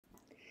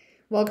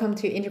Welcome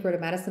to Integrative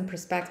Medicine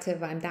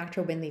Perspective. I'm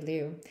Dr. Wenli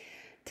Liu.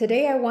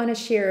 Today I want to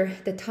share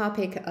the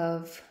topic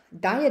of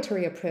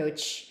dietary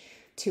approach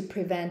to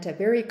prevent a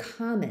very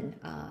common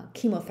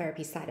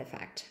chemotherapy side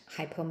effect,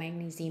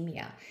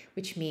 hypomagnesemia,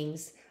 which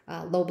means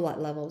low blood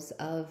levels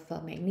of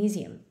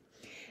magnesium.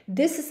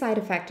 This side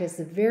effect is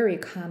very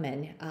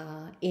common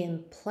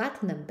in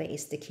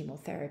platinum-based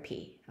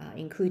chemotherapy,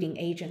 including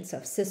agents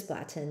of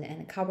cisplatin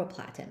and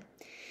carboplatin.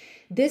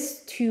 These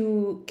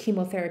two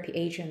chemotherapy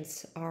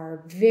agents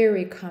are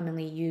very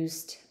commonly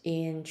used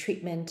in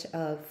treatment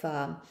of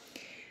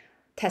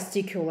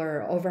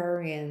testicular,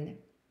 ovarian,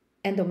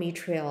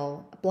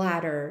 endometrial,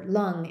 bladder,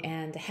 lung,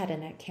 and head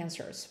and neck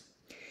cancers.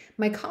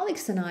 My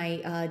colleagues and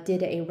I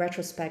did a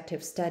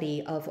retrospective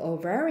study of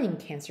ovarian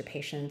cancer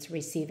patients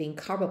receiving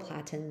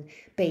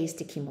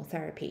carboplatin-based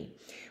chemotherapy.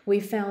 We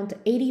found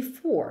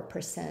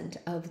 84%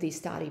 of the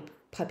study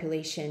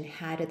population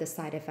had the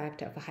side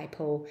effect of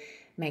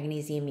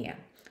hypomagnesemia.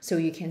 So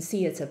you can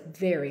see it's a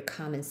very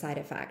common side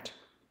effect.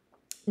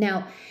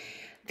 Now,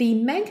 the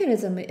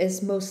mechanism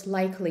is most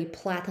likely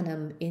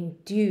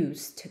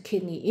platinum-induced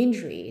kidney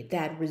injury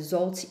that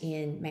results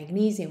in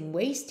magnesium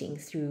wasting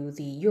through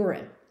the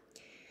urine.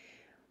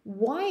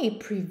 Why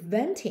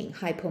preventing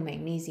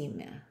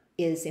hypomagnesemia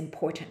is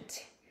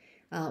important?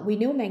 We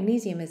know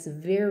magnesium is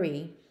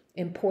very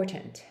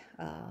important,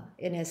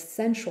 an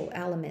essential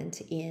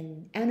element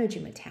in energy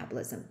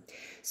metabolism.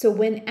 So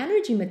when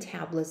energy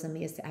metabolism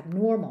is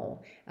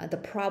abnormal, the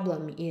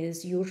problem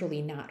is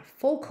usually not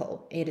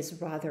focal, it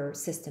is rather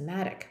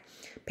systematic.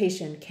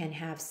 Patient can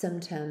have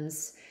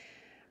symptoms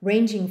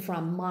ranging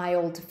from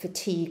mild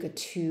fatigue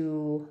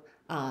to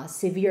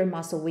severe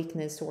muscle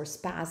weakness or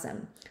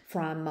spasm,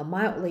 from a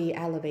mildly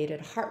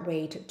elevated heart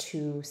rate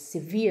to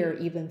severe,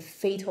 even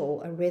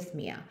fatal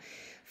arrhythmia,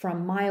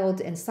 from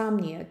mild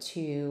insomnia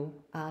to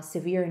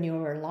severe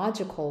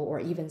neurological or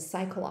even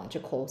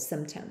psychological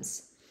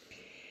symptoms.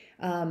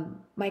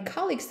 My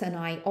colleagues and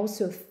I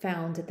also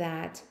found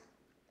that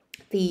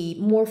the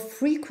more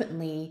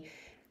frequently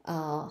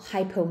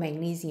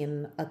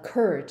hypomagnesemia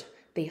occurred,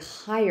 the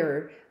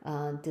higher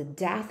the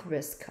death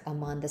risk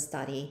among the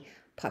study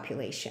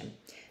population.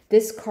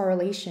 This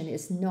correlation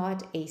is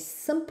not a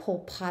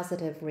simple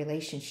positive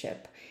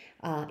relationship.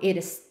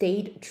 It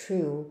stayed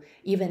true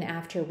even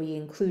after we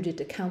included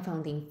the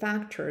confounding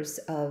factors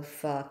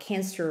of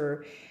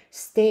cancer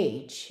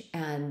stage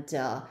and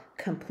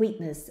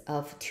completeness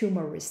of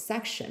tumor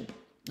resection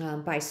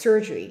by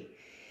surgery.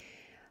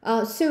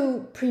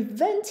 So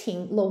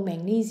preventing low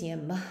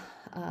magnesium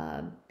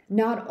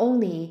not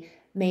only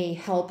may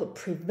help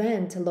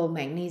prevent low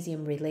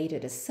magnesium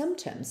related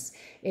symptoms,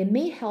 it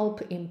may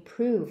help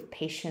improve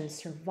patient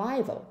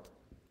survival.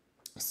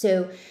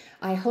 So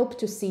I hope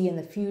to see in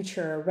the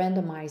future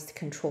randomized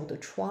controlled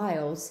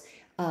trials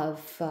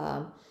of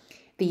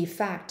the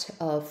effect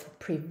of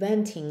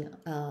preventing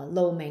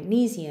low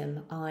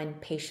magnesium on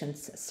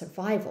patients'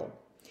 survival.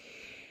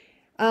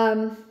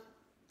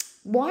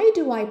 Why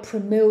do I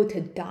promote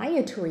a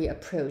dietary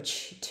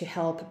approach to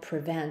help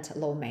prevent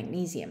low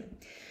magnesium?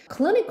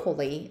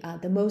 Clinically,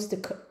 the most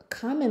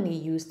commonly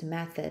used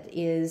method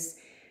is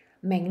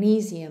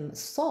magnesium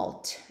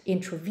salt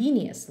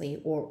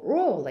intravenously or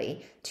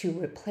orally to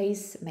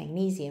replace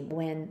magnesium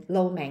when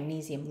low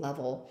magnesium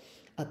level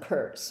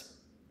occurs.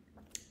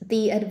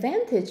 The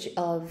advantage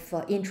of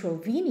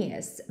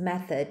intravenous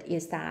method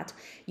is that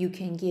you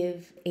can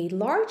give a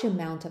large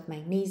amount of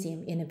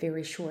magnesium in a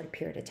very short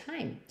period of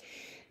time.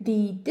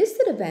 The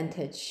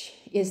disadvantage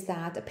is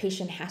that the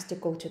patient has to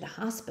go to the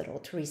hospital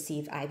to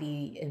receive IV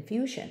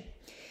infusion.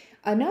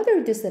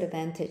 Another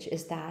disadvantage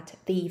is that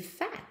the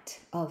effect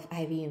of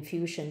IV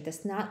infusion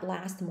does not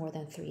last more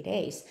than 3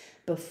 days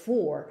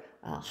before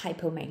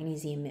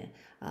hypomagnesemia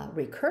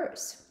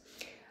recurs.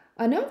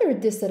 Another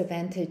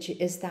disadvantage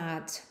is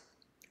that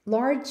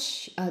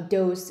large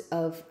dose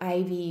of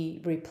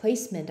IV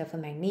replacement of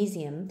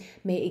magnesium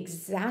may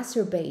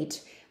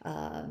exacerbate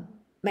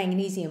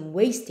magnesium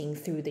wasting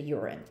through the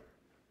urine.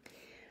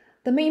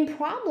 The main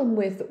problem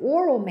with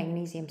oral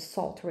magnesium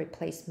salt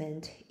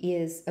replacement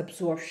is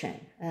absorption.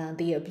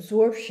 The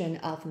absorption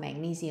of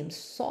magnesium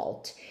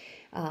salt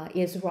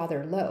is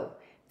rather low.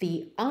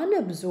 The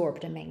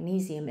unabsorbed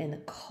magnesium in the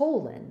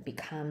colon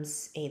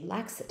becomes a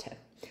laxative.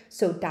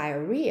 So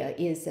diarrhea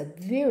is a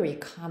very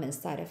common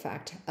side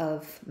effect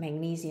of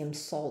magnesium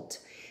salt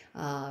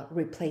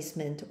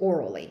replacement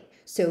orally.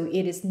 So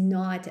it is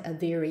not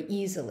very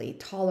easily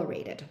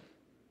tolerated.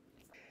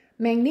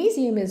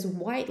 Magnesium is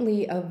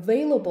widely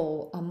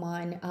available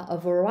among a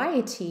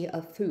variety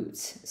of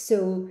foods.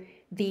 So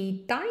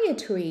the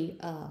dietary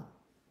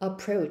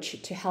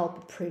approach to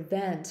help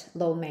prevent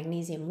low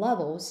magnesium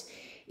levels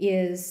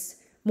is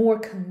more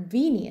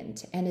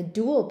convenient and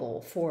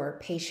doable for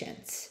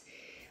patients.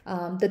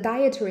 The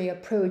dietary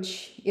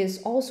approach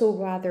is also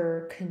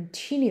rather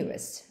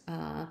continuous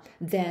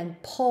than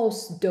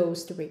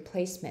pulse-dosed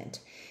replacement.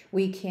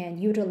 We can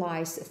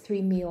utilize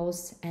 3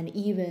 meals and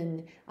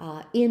even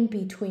in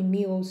between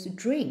meals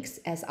drinks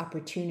as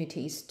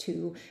opportunities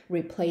to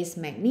replace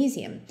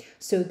magnesium.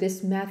 So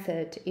this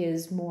method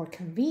is more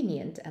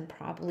convenient and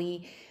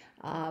probably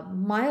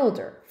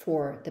milder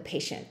for the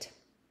patient.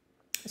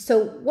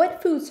 So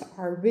what foods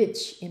are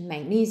rich in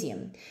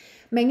magnesium?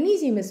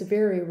 Magnesium is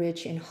very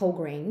rich in whole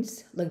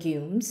grains,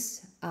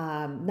 legumes,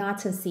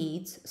 nuts and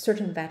seeds,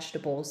 certain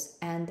vegetables,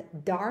 and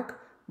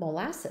dark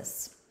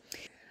molasses.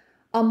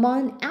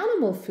 Among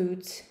animal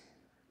foods,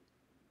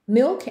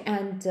 milk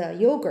and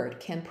yogurt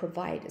can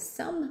provide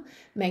some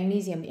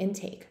magnesium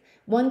intake.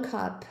 1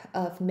 cup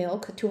of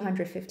milk,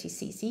 250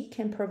 cc,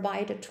 can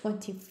provide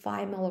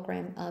 25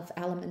 milligram of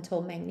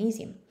elemental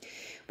magnesium,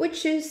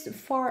 which is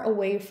far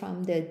away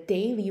from the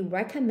daily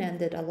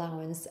recommended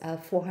allowance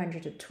of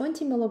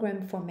 420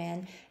 milligram for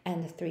men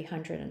and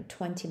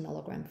 320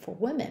 milligram for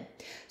women.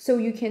 So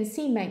you can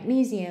see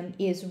magnesium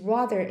is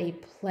rather a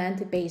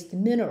plant-based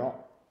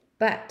mineral,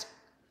 but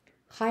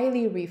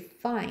highly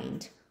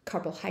refined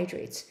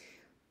carbohydrates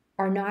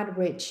are not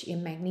rich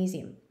in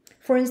magnesium.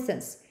 For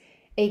instance,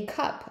 a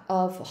cup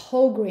of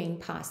whole grain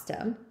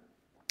pasta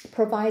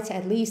provides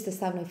at least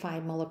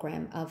 75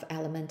 milligram of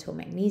elemental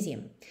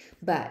magnesium,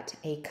 but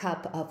a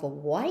cup of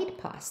white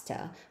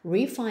pasta,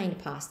 refined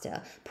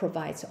pasta,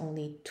 provides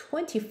only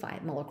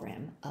 25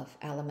 milligram of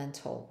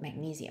elemental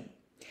magnesium.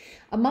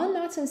 Among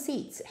nuts and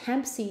seeds,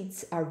 hemp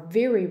seeds are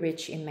very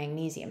rich in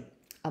magnesium.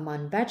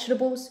 Among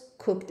vegetables,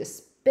 cooked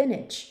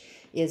spinach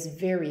is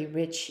very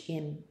rich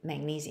in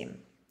magnesium.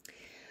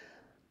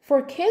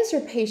 For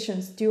cancer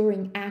patients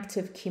during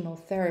active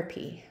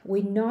chemotherapy,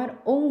 we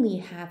not only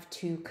have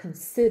to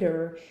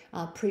consider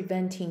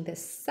preventing the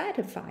side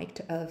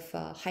effect of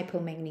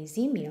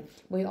hypomagnesemia,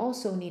 we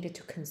also needed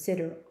to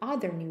consider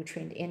other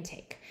nutrient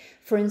intake.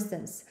 For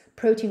instance,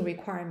 protein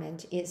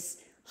requirement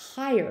is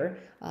higher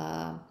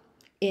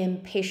in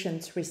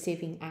patients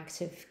receiving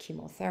active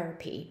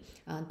chemotherapy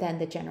than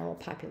the general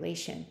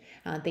population.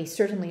 They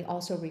certainly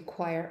also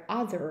require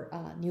other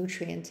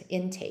nutrient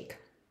intake.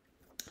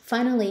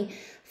 Finally,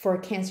 for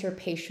cancer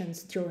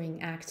patients during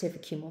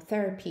active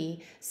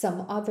chemotherapy,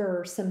 some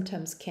other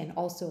symptoms can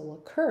also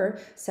occur,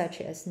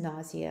 such as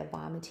nausea,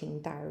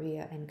 vomiting,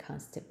 diarrhea, and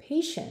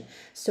constipation.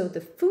 So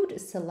the food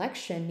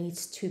selection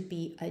needs to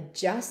be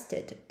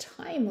adjusted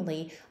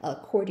timely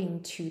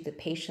according to the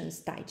patient's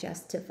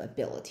digestive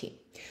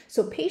ability.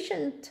 So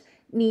patient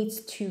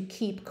needs to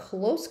keep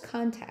close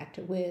contact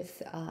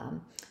with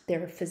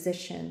their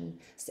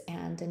physicians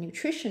and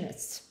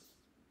nutritionists.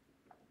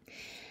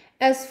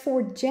 As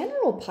for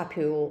general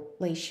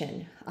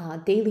population,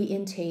 daily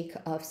intake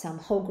of some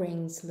whole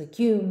grains,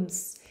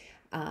 legumes,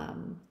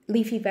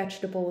 leafy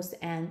vegetables,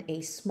 and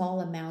a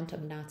small amount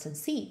of nuts and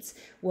seeds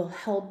will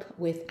help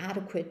with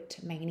adequate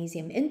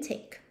magnesium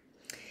intake.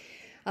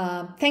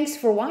 Thanks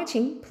for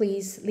watching.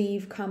 Please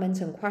leave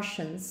comments and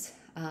questions.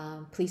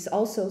 Please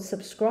also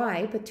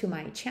subscribe to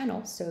my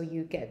channel so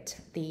you get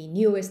the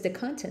newest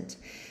content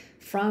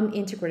from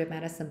integrative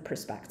medicine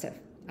perspective.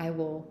 I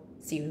will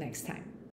see you next time.